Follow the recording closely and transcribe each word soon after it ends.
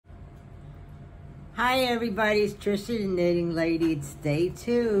Hi everybody, it's Trisha the Knitting Lady. It's day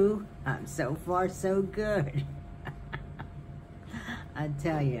 2. So far so good. I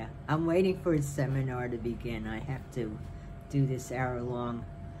tell you, I'm waiting for a seminar to begin. I have to do this hour-long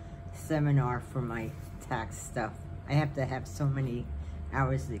seminar for my tax stuff. I have to have so many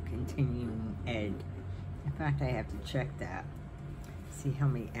hours of continuing ed. In fact, I have to check that. See how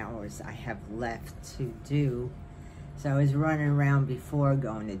many hours I have left to do. So I was running around before,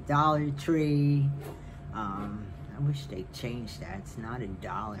 going to Dollar Tree. I wish they changed that. It's not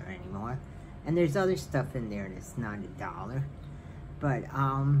 $1 anymore. And there's other stuff in there that's not $1. But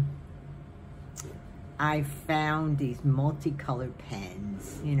I found these multicolored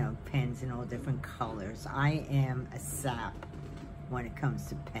pens. You know, pens in all different colors. I am a sap when it comes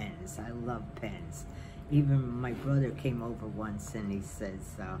to pens. I love pens. Even my brother came over once and he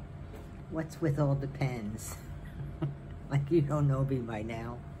says, what's with all the pens? Like you don't know me by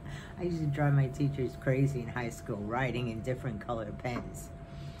now. I used to drive my teachers crazy in high school, writing in different colored pens.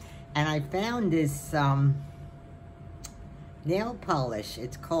 And I found this nail polish.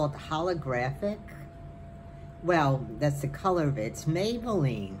 It's called Holographic. Well, that's the color of it. It's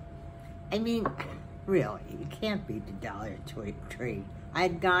Maybelline. I mean, really, it can't be the Dollar Tree. I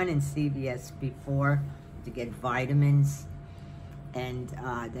had gone in CVS before to get vitamins, and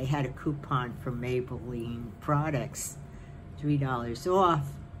they had a coupon for Maybelline products. $3 off,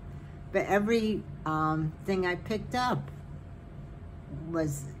 but every thing I picked up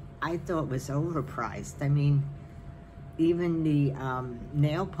I thought was overpriced. I mean, even the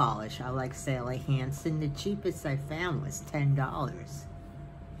nail polish, I like Sally Hansen, the cheapest I found was $10.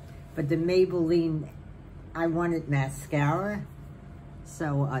 But the Maybelline, I wanted mascara,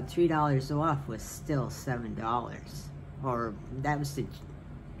 so $3 off was still $7. Or that was the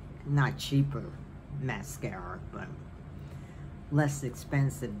not cheaper mascara, but less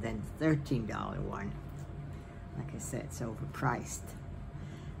expensive than the $13 one. Like I said, it's overpriced.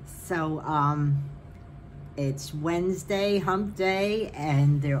 So it's Wednesday, hump day,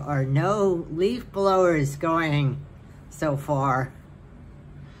 and there are no leaf blowers going so far.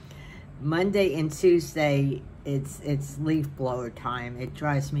 Monday and Tuesday, it's leaf blower time. It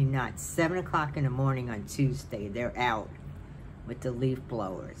drives me nuts. 7 o'clock in the morning on Tuesday, they're out with the leaf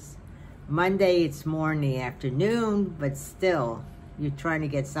blowers. Monday, it's more in the afternoon, but still, you're trying to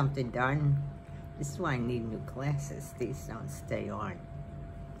get something done. This is why I need new glasses. These don't stay on.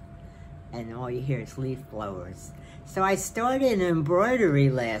 And all you hear is leaf blowers. So I started embroidery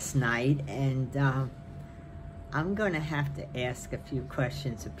last night, and I'm going to have to ask a few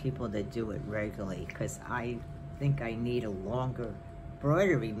questions of people that do it regularly, because I think I need a longer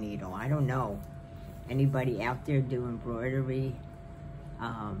embroidery needle. I don't know. Anybody out there do embroidery?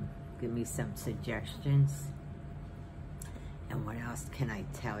 Give me some suggestions. And what else can I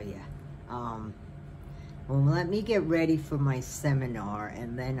tell you? Well, let me get ready for my seminar,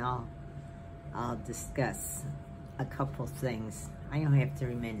 and then I'll discuss a couple things. I only have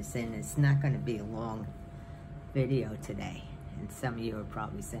 3 minutes in. It's not going to be a long video today. And some of you are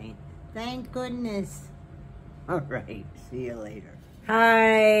probably saying, thank goodness. All right, see you later.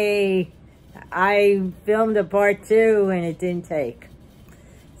 Hi. I filmed a part 2 and it didn't take.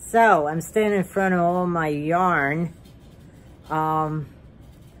 So, I'm standing in front of all my yarn.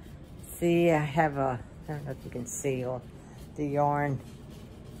 See, I have I don't know if you can see all the yarn.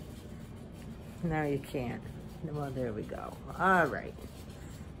 No, you can't. Well, there we go. All right.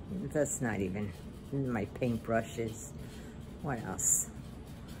 That's not even my paintbrushes. What else?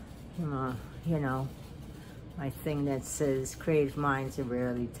 You know, my thing that says, creative minds are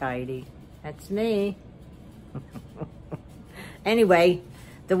rarely tidy. That's me. Anyway,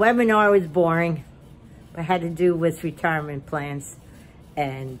 the webinar was boring. It had to do with retirement plans.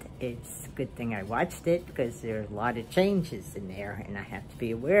 And it's a good thing I watched it, because there are a lot of changes in there, and I have to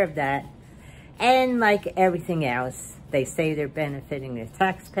be aware of that. And like everything else, they say they're benefiting the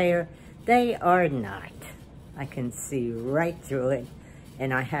taxpayer. They are not. I can see right through it.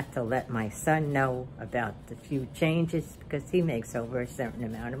 And I have to let my son know about the few changes, because he makes over a certain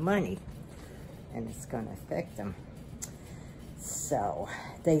amount of money. And it's going to affect him. So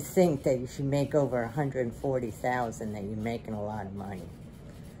they think that if you make over $140,000, that you're making a lot of money.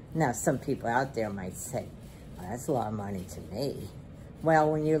 Now, some people out there might say, well, that's a lot of money to me.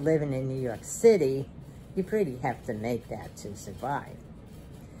 Well, when you're living in New York City, you pretty have to make that to survive.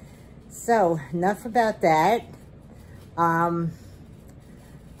 So, enough about that. I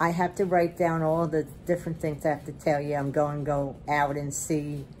have to write down all the different things I have to tell you. I'm going to go out and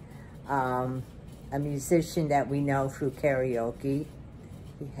see a musician that we know through karaoke.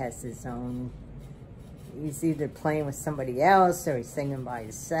 He has his own, he's either playing with somebody else or he's singing by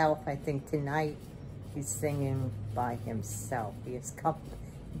himself, I think, tonight. He's singing by himself. He has couple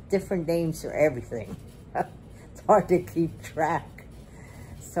different names for everything. It's hard to keep track.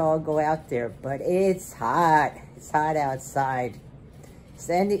 So I'll go out there, but it's hot. It's hot outside. Is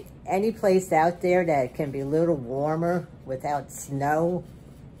there any place out there that can be a little warmer without snow,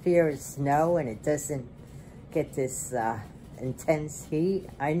 fear of snow, and it doesn't get this intense heat?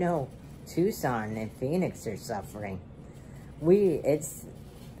 I know Tucson and Phoenix are suffering. It's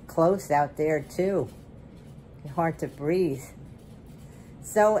close out there too. Hard to breathe.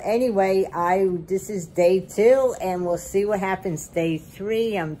 So anyway, this is day 2, and we'll see what happens day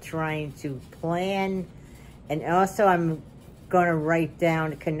 3. I'm trying to plan, and also I'm going to write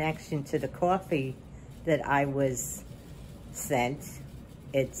down a connection to the coffee that I was sent.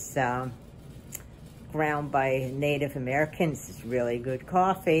 It's ground by Native Americans. It's really good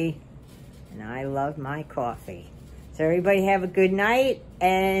coffee, and I love my coffee. So everybody have a good night,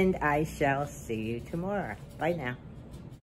 and I shall see you tomorrow. Bye now.